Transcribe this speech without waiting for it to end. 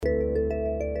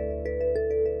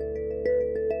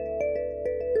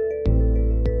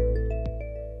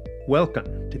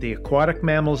Welcome to the Aquatic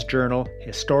Mammals Journal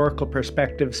Historical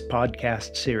Perspectives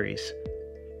podcast series.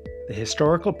 The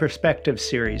Historical Perspectives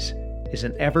series is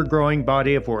an ever-growing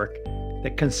body of work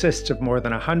that consists of more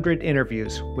than 100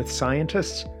 interviews with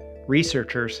scientists,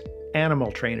 researchers, animal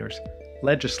trainers,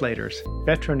 legislators,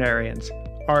 veterinarians,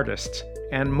 artists,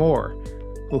 and more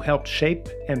who helped shape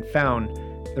and found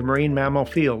the marine mammal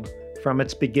field from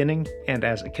its beginning and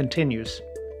as it continues.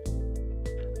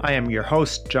 I am your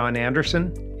host, John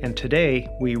Anderson, and today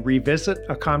we revisit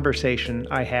a conversation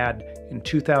I had in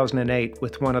 2008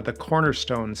 with one of the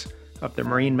cornerstones of the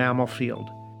marine mammal field.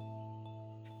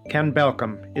 Ken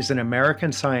Balcomb is an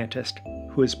American scientist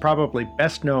who is probably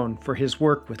best known for his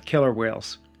work with killer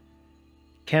whales.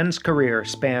 Ken's career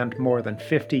spanned more than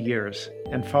 50 years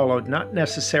and followed not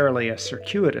necessarily a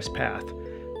circuitous path,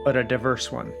 but a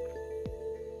diverse one.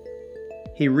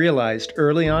 He realized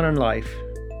early on in life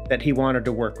that he wanted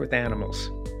to work with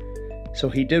animals. So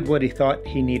he did what he thought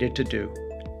he needed to do.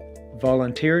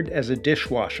 Volunteered as a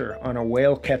dishwasher on a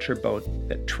whale catcher boat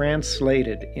that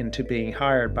translated into being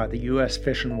hired by the U.S.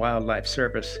 Fish and Wildlife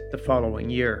Service the following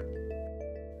year.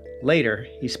 Later,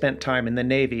 he spent time in the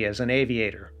Navy as an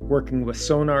aviator, working with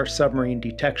sonar submarine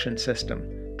detection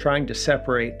system, trying to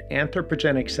separate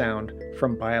anthropogenic sound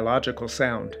from biological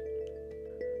sound.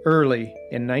 Early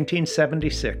in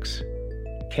 1976,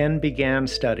 Ken began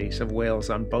studies of whales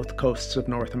on both coasts of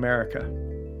North America.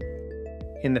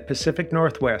 In the Pacific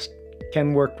Northwest,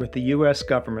 Ken worked with the U.S.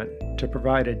 government to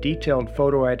provide a detailed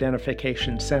photo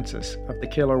identification census of the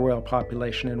killer whale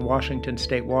population in Washington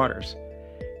state waters.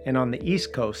 And on the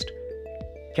East Coast,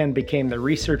 Ken became the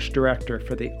research director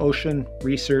for the Ocean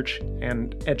Research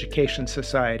and Education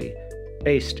Society,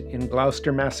 based in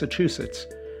Gloucester, Massachusetts,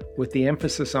 with the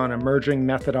emphasis on emerging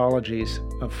methodologies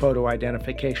of photo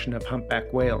identification of humpback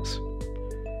whales.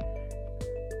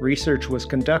 Research was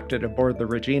conducted aboard the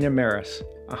Regina Maris,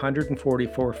 a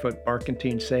 144-foot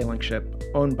barkentine sailing ship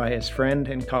owned by his friend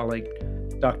and colleague,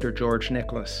 Dr. George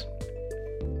Nicholas.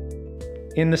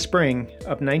 In the spring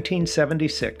of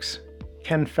 1976,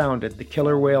 Ken founded the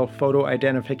Killer Whale Photo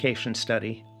Identification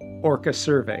Study, Orca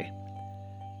Survey.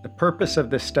 The purpose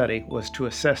of this study was to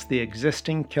assess the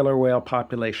existing killer whale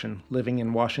population living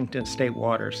in Washington state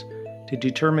waters to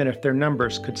determine if their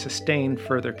numbers could sustain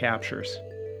further captures.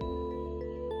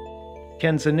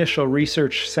 Ken's initial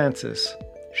research census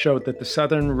showed that the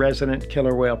southern resident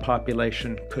killer whale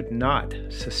population could not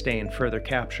sustain further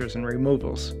captures and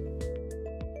removals.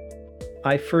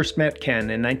 I first met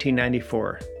Ken in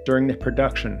 1994 during the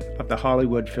production of the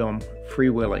Hollywood film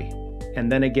Free Willy,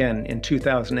 and then again in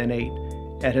 2008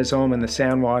 at his home in the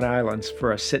San Juan Islands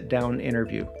for a sit-down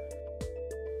interview.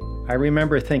 I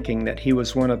remember thinking that he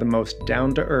was one of the most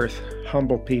down-to-earth,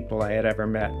 humble people I had ever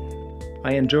met.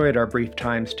 I enjoyed our brief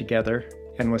times together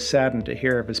and was saddened to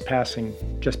hear of his passing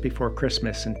just before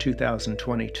Christmas in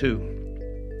 2022.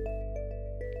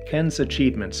 Ken's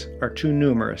achievements are too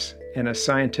numerous and his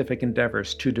scientific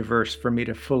endeavors too diverse for me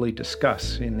to fully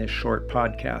discuss in this short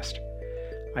podcast.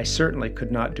 I certainly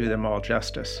could not do them all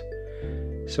justice.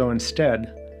 So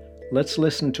instead, let's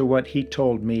listen to what he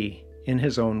told me in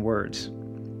his own words.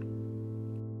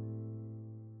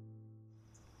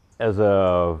 As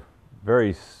a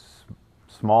very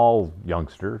small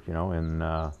youngster, in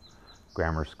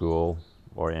grammar school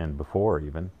and before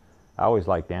even, I always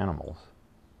liked animals.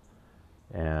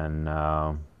 And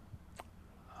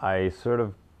I sort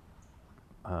of,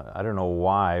 I don't know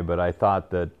why, but I thought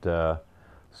that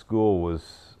school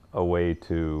was a way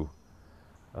to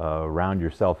round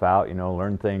yourself out,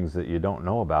 learn things that you don't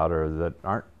know about or that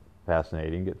aren't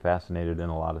fascinating, get fascinated in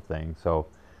a lot of things. So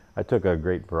I took a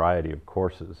great variety of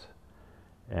courses.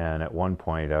 And at one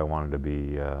point I wanted to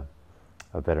be a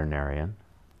veterinarian.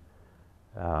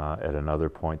 At another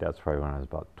point, that's probably when I was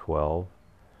about 12.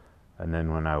 And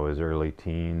then when I was early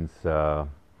teens, I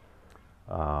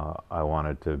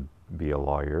wanted to be a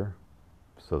lawyer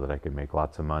so that I could make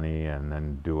lots of money and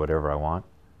then do whatever I want.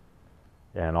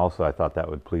 And also I thought that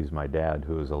would please my dad,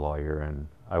 who was a lawyer, and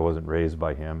I wasn't raised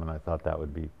by him, and I thought that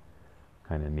would be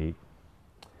kind of neat.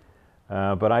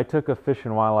 But I took a fish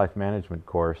and wildlife management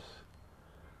course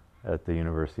at the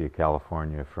University of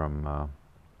California from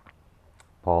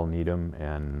Paul Needham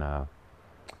and A.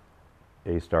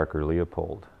 Starker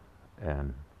Leopold,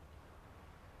 and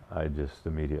I just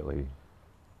immediately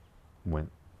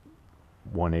went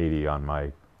 180 on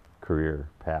my career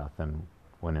path and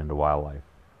went into wildlife.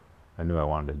 I knew I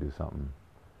wanted to do something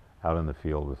out in the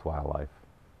field with wildlife.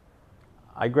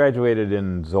 I graduated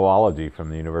in zoology from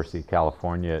the University of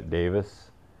California at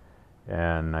Davis,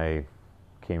 and I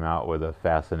came out with a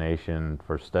fascination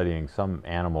for studying some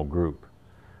animal group.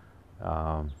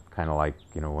 kind of like,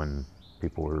 when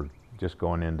people were just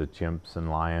going into chimps and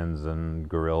lions and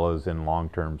gorillas in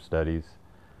long-term studies.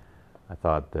 I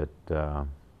thought that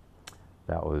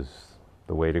that was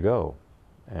the way to go.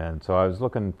 And so I was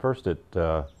looking first at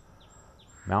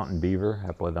mountain beaver,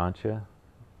 Eplodontia.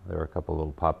 There were a couple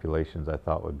little populations I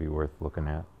thought would be worth looking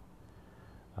at.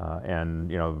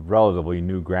 And, relatively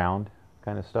new ground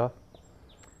kind of stuff.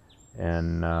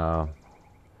 And I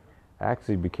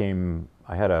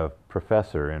had a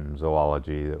professor in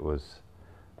zoology that was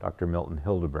Dr. Milton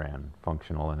Hildebrand,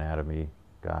 functional anatomy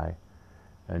guy,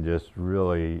 and just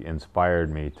really inspired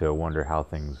me to wonder how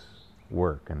things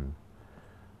work. And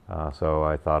so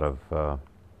I thought of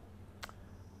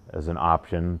as an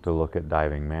option to look at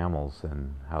diving mammals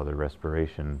and how the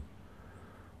respiration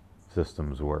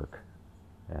systems work.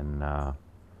 And I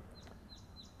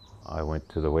went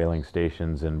to the whaling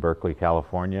stations in Berkeley,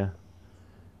 California,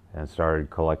 and started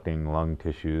collecting lung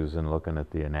tissues and looking at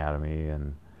the anatomy.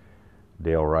 And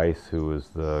Dale Rice, who was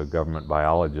the government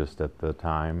biologist at the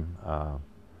time,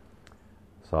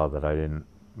 saw that I didn't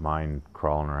mind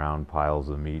crawling around piles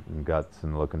of meat and guts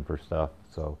and looking for stuff,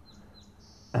 so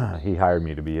he hired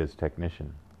me to be his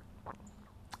technician.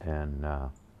 And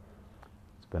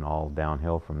it's been all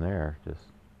downhill from there. Just,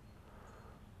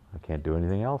 I can't do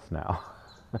anything else now.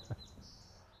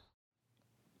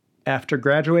 After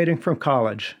graduating from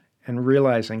college and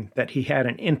realizing that he had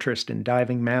an interest in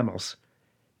diving mammals,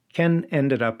 Ken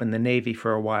ended up in the Navy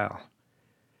for a while.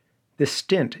 This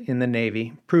stint in the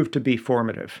Navy proved to be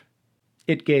formative.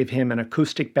 It gave him an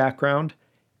acoustic background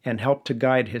and helped to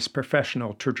guide his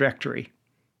professional trajectory.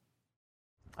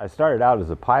 I started out as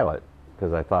a pilot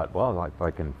because I thought, well, if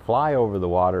I can fly over the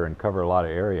water and cover a lot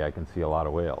of area, I can see a lot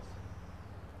of whales.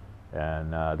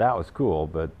 And that was cool,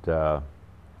 but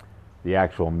the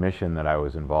actual mission that I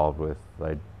was involved with,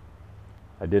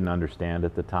 I didn't understand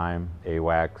at the time.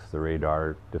 AWACS, the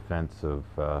radar defense of,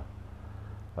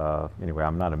 anyway,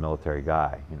 I'm not a military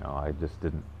guy, I just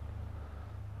didn't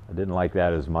like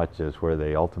that as much as where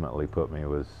they ultimately put me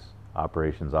was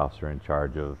operations officer in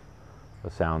charge of a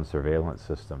sound surveillance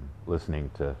system, listening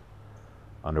to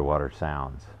underwater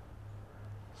sounds.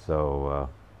 So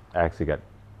I actually got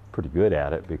pretty good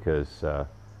at it because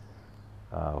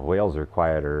whales are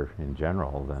quieter in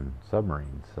general than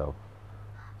submarines. So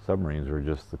submarines were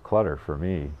just the clutter for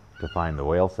me to find the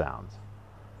whale sounds,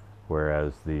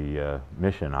 whereas the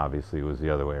mission obviously was the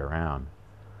other way around.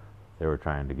 They were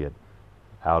trying to get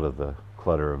out of the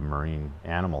clutter of marine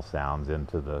animal sounds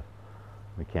into the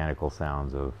mechanical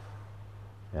sounds of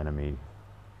enemy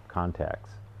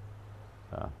contacts.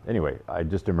 Anyway, I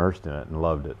just immersed in it and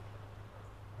loved it,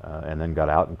 and then got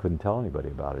out and couldn't tell anybody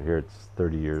about it. Here it's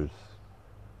 30 years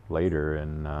later,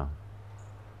 and I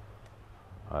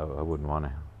wouldn't want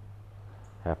to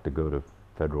have to go to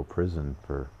federal prison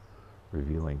for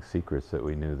revealing secrets that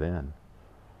we knew then.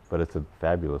 But it's a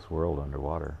fabulous world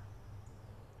underwater.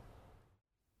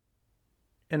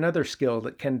 Another skill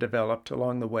that Ken developed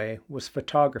along the way was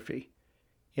photography.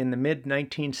 In the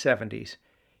mid-1970s,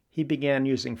 he began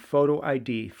using photo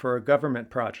ID for a government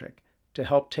project to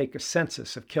help take a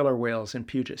census of killer whales in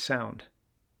Puget Sound.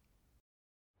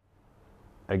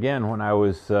 Again, when I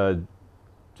was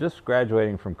just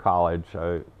graduating from college,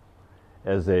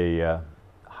 as a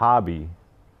hobby,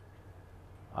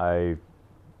 I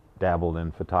dabbled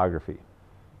in photography.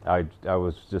 I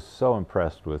was just so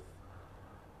impressed with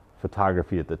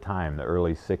photography at the time, the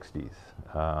early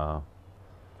 60s.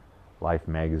 Life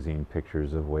magazine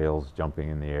pictures of whales jumping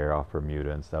in the air off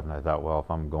Bermuda and stuff, and I thought, well,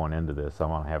 if I'm going into this, I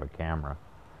want to have a camera.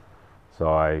 So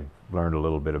I learned a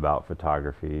little bit about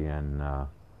photography and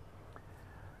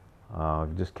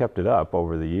just kept it up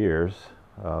over the years.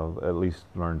 At least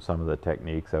learned some of the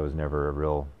techniques. I was never a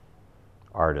real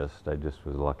artist. I just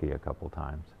was lucky a couple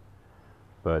times.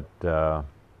 But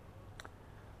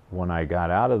when I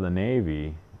got out of the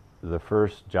Navy, the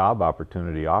first job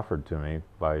opportunity offered to me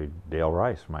by Dale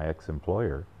Rice, my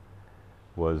ex-employer,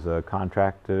 was a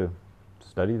contract to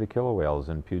study the killer whales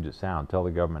in Puget Sound, tell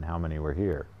the government how many were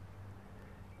here.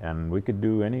 And we could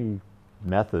do any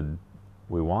method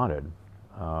we wanted.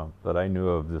 But I knew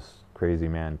of this crazy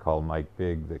man called Mike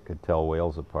Bigg that could tell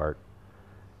whales apart,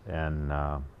 and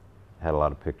had a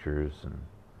lot of pictures and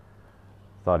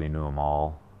thought he knew them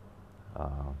all.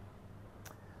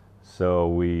 So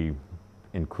we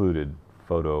included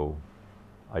photo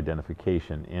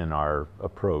identification in our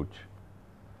approach,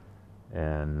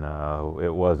 and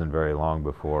it wasn't very long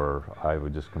before I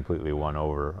would just completely won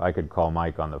over. I could call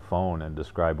Mike on the phone and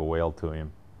describe a whale to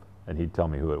him, and he'd tell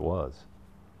me who it was.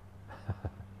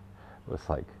 It was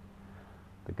like,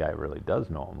 the guy really does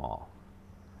know them all.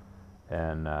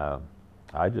 And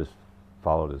I just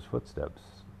followed his footsteps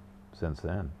since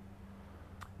then.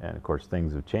 And of course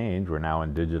things have changed. We're now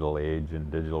in digital age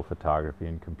and digital photography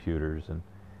and computers, and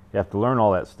you have to learn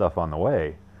all that stuff on the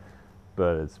way,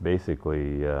 but it's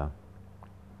basically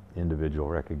individual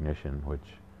recognition, which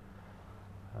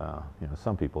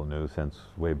some people knew since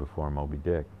way before Moby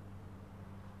Dick,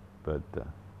 but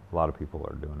a lot of people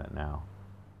are doing it now.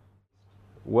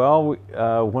 Well,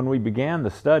 when we began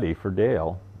the study for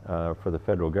Dale, for the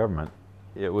federal government,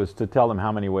 it was to tell them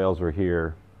how many whales were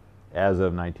here as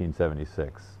of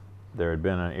 1976. There had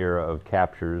been an era of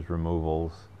captures,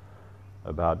 removals.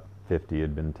 About 50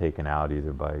 had been taken out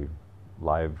either by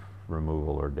live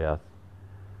removal or death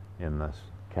in the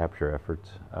capture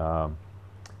efforts.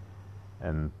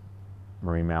 And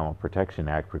Marine Mammal Protection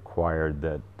Act required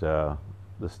that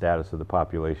the status of the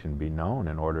population be known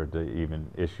in order to even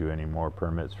issue any more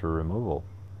permits for removal.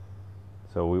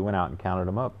 So we went out and counted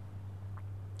them up,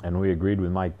 and we agreed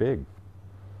with Mike Bigg,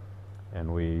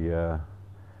 and we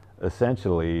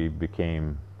essentially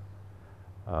became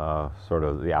sort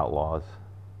of the outlaws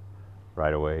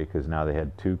right away, because now they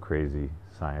had two crazy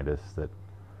scientists that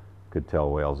could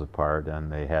tell whales apart,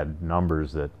 and they had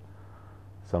numbers that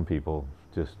some people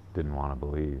just didn't want to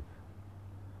believe.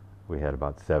 We had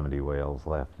about 70 whales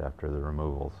left after the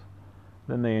removals.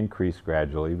 Then they increased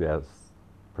gradually as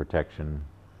protection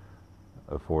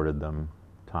afforded them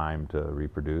time to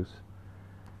reproduce.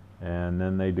 And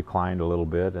then they declined a little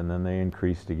bit, and then they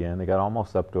increased again. They got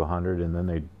almost up to 100, and then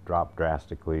they dropped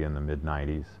drastically in the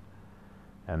mid-90s.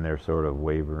 And they're sort of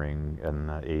wavering in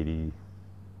the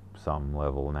 80-some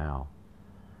level now.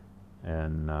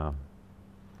 And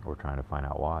we're trying to find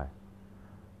out why.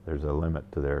 There's a limit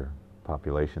to their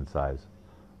population size.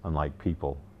 Unlike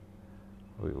people,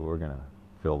 we're going to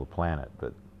fill the planet,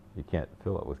 but you can't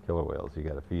fill it with killer whales. You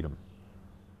got to feed them.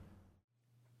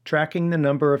 Tracking the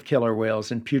number of killer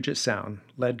whales in Puget Sound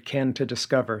led Ken to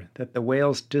discover that the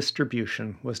whales'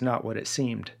 distribution was not what it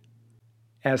seemed.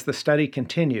 As the study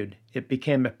continued, it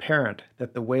became apparent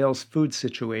that the whales' food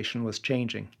situation was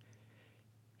changing.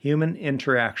 Human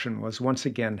interaction was once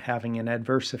again having an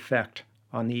adverse effect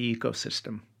on the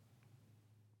ecosystem.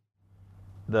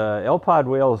 The L-pod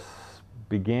whales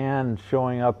began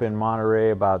showing up in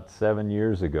Monterey about 7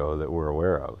 years ago that we're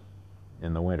aware of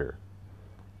in the winter,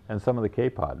 and some of the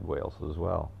K-pod whales as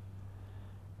well.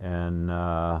 And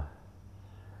I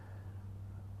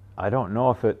don't know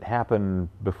if it happened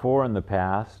before in the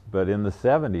past, but in the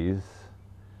 70s,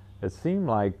 it seemed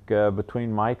like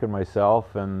between Mike and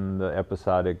myself and the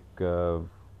episodic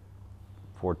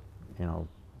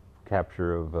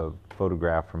capture of a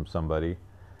photograph from somebody,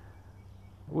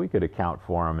 we could account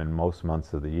for them in most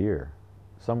months of the year,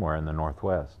 somewhere in the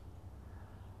Northwest.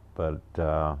 But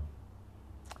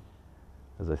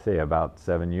as I say, about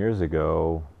 7 years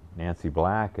ago, Nancy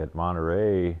Black at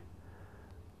Monterey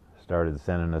started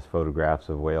sending us photographs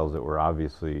of whales that were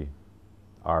obviously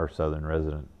our southern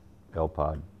resident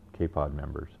L-pod, K-pod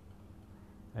members.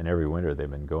 And every winter they've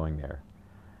been going there.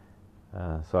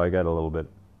 So I got a little bit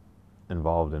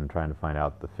involved in trying to find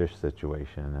out the fish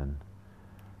situation. And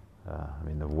I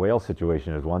mean, the whale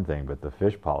situation is one thing, but the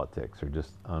fish politics are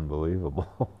just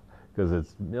unbelievable because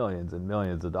it's millions and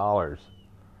millions of dollars,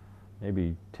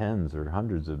 maybe tens or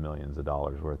hundreds of millions of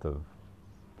dollars worth of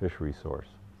fish resource.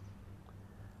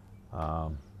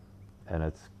 And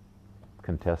it's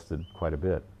contested quite a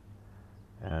bit.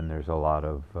 And there's a lot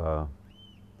of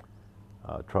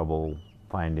trouble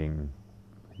finding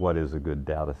what is a good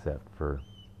data set for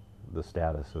the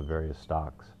status of various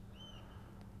stocks.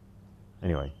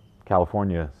 Anyway,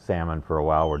 California salmon for a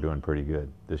while were doing pretty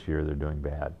good. This year they're doing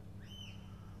bad.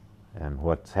 And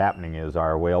what's happening is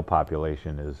our whale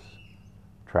population is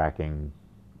tracking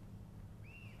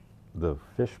the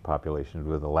fish populations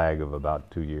with a lag of about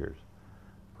 2 years.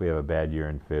 If we have a bad year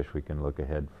in fish, we can look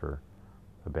ahead for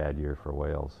a bad year for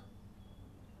whales.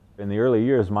 In the early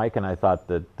years, Mike and I thought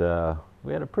that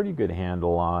we had a pretty good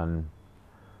handle on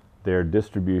their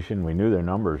distribution. We knew their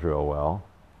numbers real well.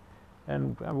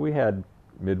 And we had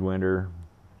midwinter,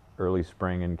 early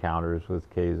spring encounters with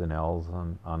Ks and Ls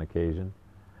on occasion.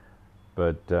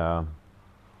 But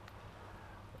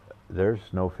there's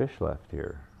no fish left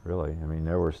here, really. I mean,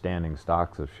 there were standing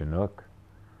stocks of Chinook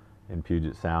in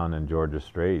Puget Sound and Georgia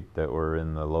Strait that were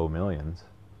in the low millions,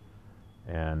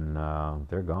 and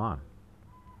they're gone.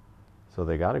 So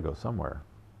they got to go somewhere.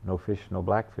 No fish, no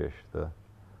blackfish. The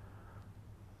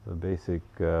basic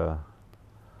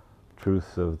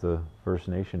truths of the First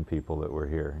Nation people that were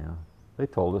here. You know, they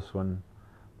told us when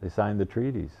they signed the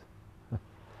treaties.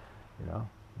 You know,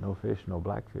 no fish, no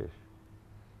blackfish.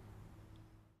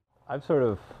 I've sort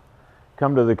of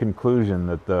come to the conclusion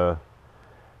that the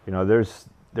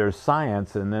there's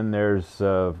science, and then there's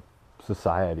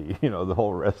society. The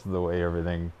whole rest of the way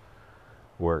everything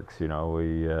works. We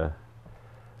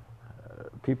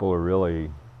people are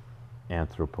really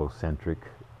anthropocentric.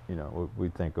 We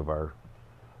think of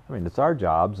it's our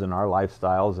jobs and our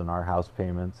lifestyles and our house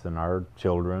payments and our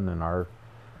children and our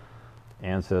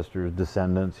ancestors,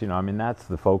 descendants. That's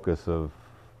the focus of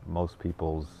most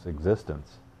people's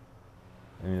existence.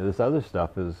 This other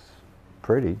stuff is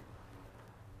pretty,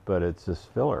 but it's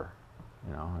just filler.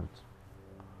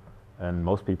 And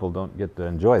most people don't get to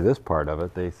enjoy this part of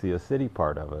it. They see a city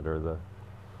part of it,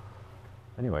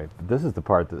 anyway, this is the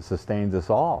part that sustains us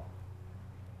all.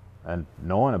 And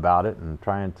knowing about it and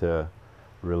trying to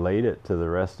relate it to the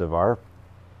rest of our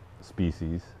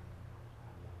species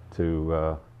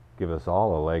to give us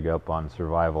all a leg up on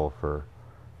survival for,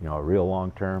 a real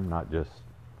long term, not just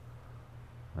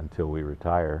until we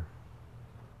retire.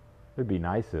 It'd be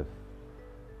nice if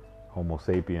Homo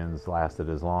sapiens lasted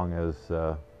as long as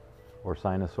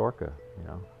Orcinus orca.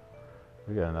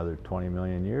 We got another 20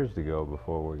 million years to go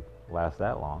before we last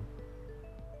that long.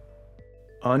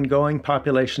 Ongoing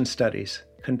population studies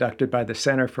conducted by the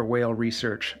Center for Whale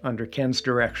Research under Ken's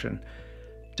direction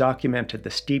documented the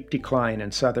steep decline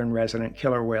in southern resident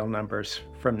killer whale numbers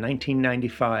from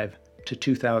 1995 to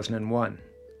 2001.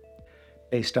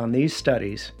 Based on these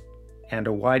studies, and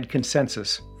a wide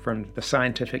consensus from the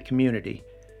scientific community,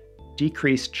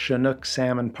 decreased Chinook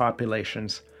salmon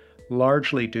populations,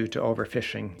 largely due to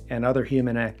overfishing and other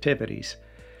human activities,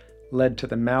 led to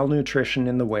the malnutrition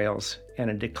in the whales and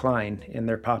a decline in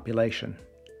their population.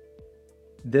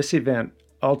 This event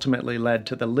ultimately led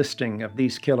to the listing of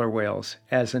these killer whales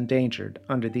as endangered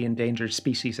under the Endangered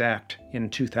Species Act in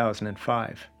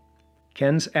 2005.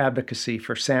 Ken's advocacy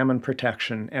for salmon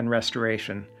protection and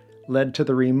restoration led to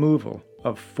the removal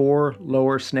of 4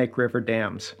 lower Snake River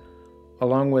dams,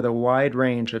 along with a wide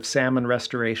range of salmon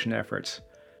restoration efforts,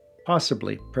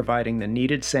 possibly providing the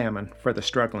needed salmon for the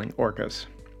struggling orcas.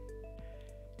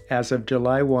 As of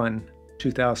July 1,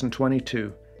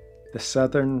 2022, the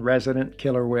southern resident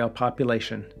killer whale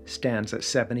population stands at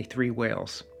 73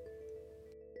 whales.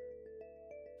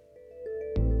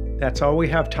 That's all we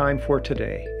have time for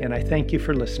today, and I thank you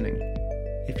for listening.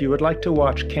 If you would like to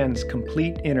watch Ken's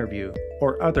complete interview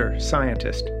or other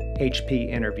scientist HP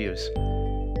interviews,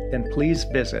 then please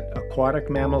visit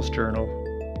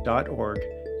aquaticmammalsjournal.org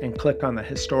and click on the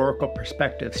Historical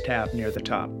Perspectives tab near the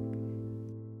top.